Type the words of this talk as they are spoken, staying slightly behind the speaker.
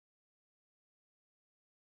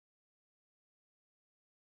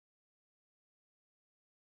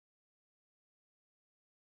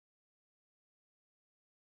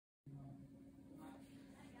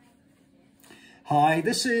Hi,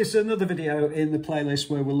 this is another video in the playlist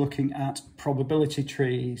where we're looking at probability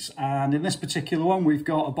trees, and in this particular one we've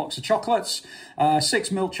got a box of chocolates,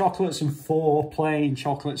 6 milk chocolates and 4 plain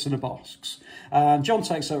chocolates in a box. John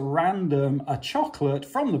takes at random a chocolate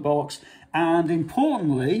from the box, and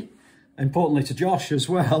importantly to Josh as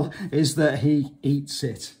well, is that he eats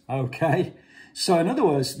it, okay? So in other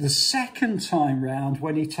words, the second time round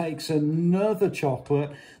when he takes another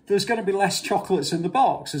chocolate, there's going to be less chocolates in the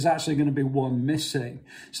box. There's actually going to be one missing.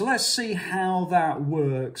 So let's see how that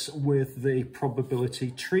works with the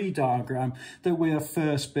probability tree diagram that we are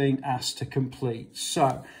first being asked to complete.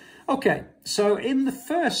 So, okay, so in the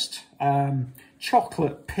first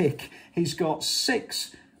chocolate pick, he's got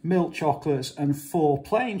 6 milk chocolates and 4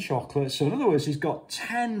 plain chocolates. So in other words, he's got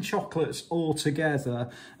 10 chocolates altogether,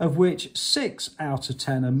 of which 6 out of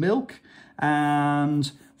 10 are milk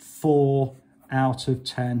and 4 out of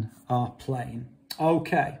 10 are plain.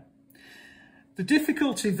 Okay. The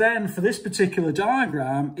difficulty then for this particular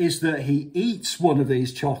diagram is that he eats one of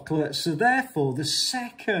these chocolates, so therefore the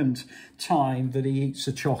second time that he eats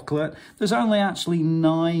a chocolate, there's only actually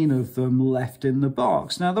 9 of them left in the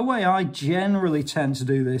box. Now, the way I generally tend to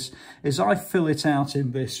do this is I fill it out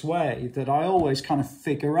in this way, that I always kind of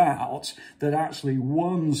figure out that actually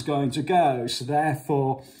 1's going to go, so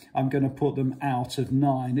therefore I'm going to put them out of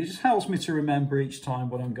 9. It just helps me to remember each time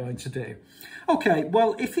what I'm going to do. Okay,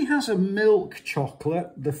 well, if he has a milk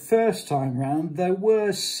chocolate the first time round, there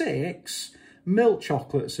were 6 milk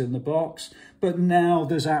chocolates in the box, but now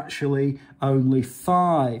there's actually only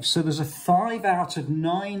 5. So there's a 5 out of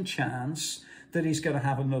 9 chance that he's going to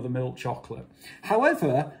have another milk chocolate.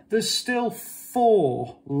 However, there's still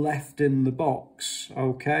 4 left in the box,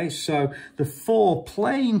 okay? So the 4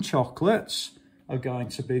 plain chocolates are going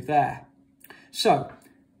to be there. So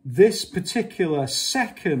this particular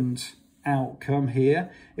second outcome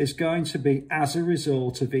here is going to be as a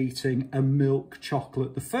result of eating a milk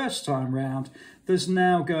chocolate the first time round. There's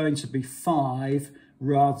now going to be 5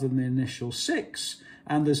 rather than the initial 6,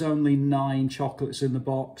 and there's only 9 chocolates in the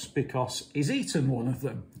box because he's eaten one of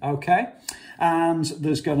them, okay? And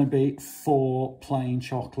there's going to be 4 plain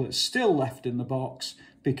chocolates still left in the box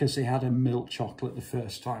because he had a milk chocolate the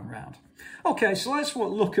first time round. Okay, so let's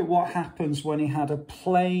look at what happens when he had a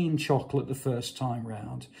plain chocolate the first time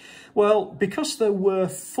round. Well, because there were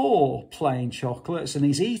 4 plain chocolates and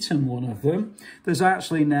he's eaten one of them, there's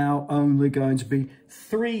actually now only going to be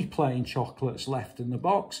 3 plain chocolates left in the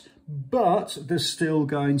box, but there's still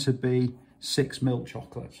going to be 6 milk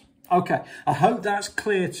chocolates. Okay, I hope that's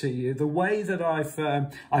clear to you. The way that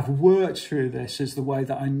I've worked through this is the way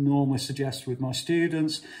that I normally suggest with my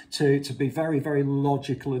students, to be very, very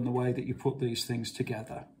logical in the way that you put these things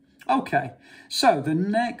together. Okay, so the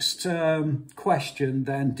next question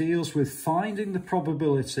then deals with finding the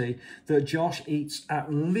probability that Josh eats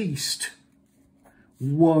at least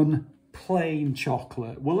 1 plain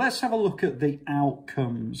chocolate. Well, let's have a look at the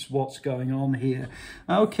outcomes, what's going on here.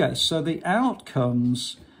 Okay, so the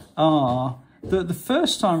outcomes are that the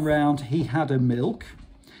first time round he had a milk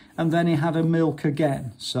and then he had a milk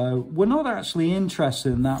again. So we're not actually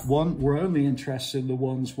interested in that one. We're only interested in the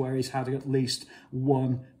ones where he's had at least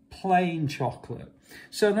 1 plain chocolate.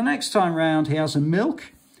 So the next time round he has a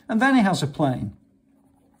milk and then he has a plain.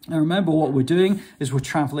 Now remember, what we're doing is we're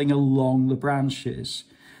traveling along the branches.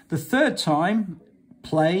 The third time,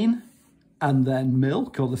 plain and then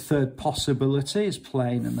milk, or the third possibility is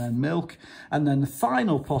plain and then milk. And then the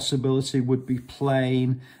final possibility would be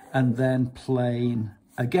plain and then plain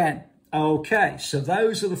again. Okay, so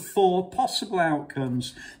those are the 4 possible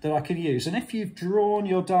outcomes that I can use. And if you've drawn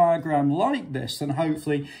your diagram like this, then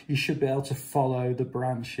hopefully you should be able to follow the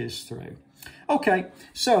branches through. Okay,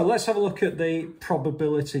 so let's have a look at the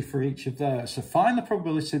probability for each of those. So find the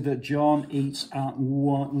probability that John eats at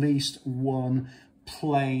least 1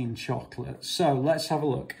 plain chocolate. So let's have a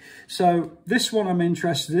look. So this one I'm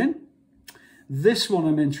interested in, this one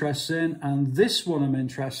I'm interested in, and this one I'm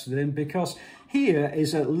interested in, because here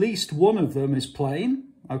is at least one of them is plain.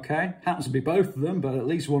 Okay, happens to be both of them, but at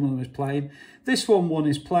least one of them is plain. This one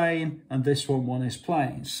is plain, and this one is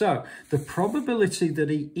plain. So the probability that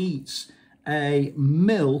he eats a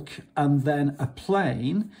milk and then a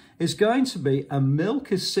plain is going to be a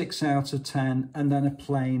milk is 6 out of 10 and then a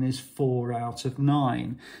plain is 4 out of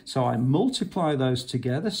 9. So I multiply those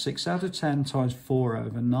together, 6 out of 10 times 4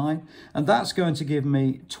 over 9, and that's going to give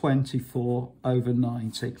me 24 over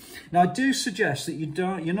 90. Now I do suggest that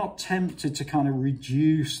you're not tempted to kind of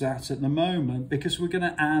reduce that at the moment, because we're going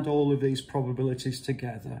to add all of these probabilities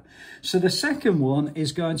together. So the second one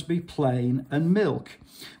is going to be plain and milk.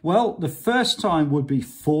 Well, the first time would be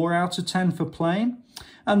 4 out of 10 for plain,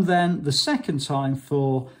 And then the second time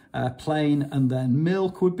for plain and then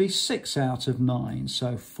milk would be 6 out of 9.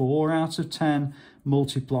 So 4 out of 10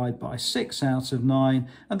 multiplied by 6 out of 9.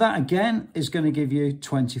 And that again is going to give you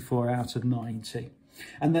 24 out of 90.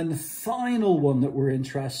 And then the final one that we're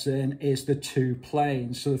interested in is the two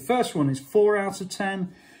plains. So the first one is 4 out of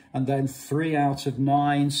 10 and then 3 out of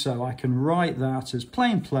 9. So I can write that as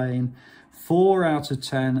plain, 4 out of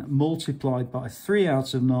 10 multiplied by 3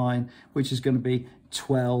 out of 9, which is going to be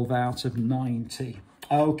 12 out of 90.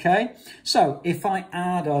 Okay, so if I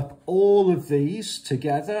add up all of these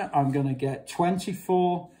together, I'm going to get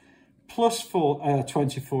 24 plus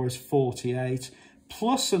 24 is 48,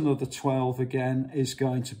 plus another 12 again is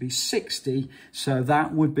going to be 60. So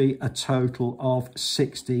that would be a total of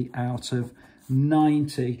 60 out of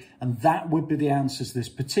 90. And that would be the answers to this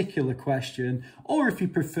particular question. Or if you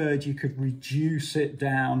preferred, you could reduce it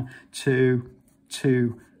down to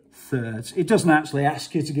 2/3. It doesn't actually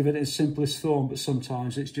ask you to give it its simplest form, but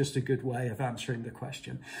sometimes it's just a good way of answering the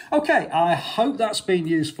question. Okay, I hope that's been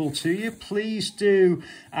useful to you. Please do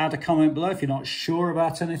add a comment below if you're not sure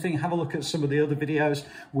about anything. Have a look at some of the other videos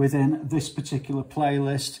within this particular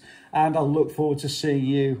playlist, and I'll look forward to seeing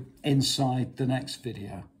you inside the next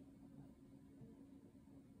video.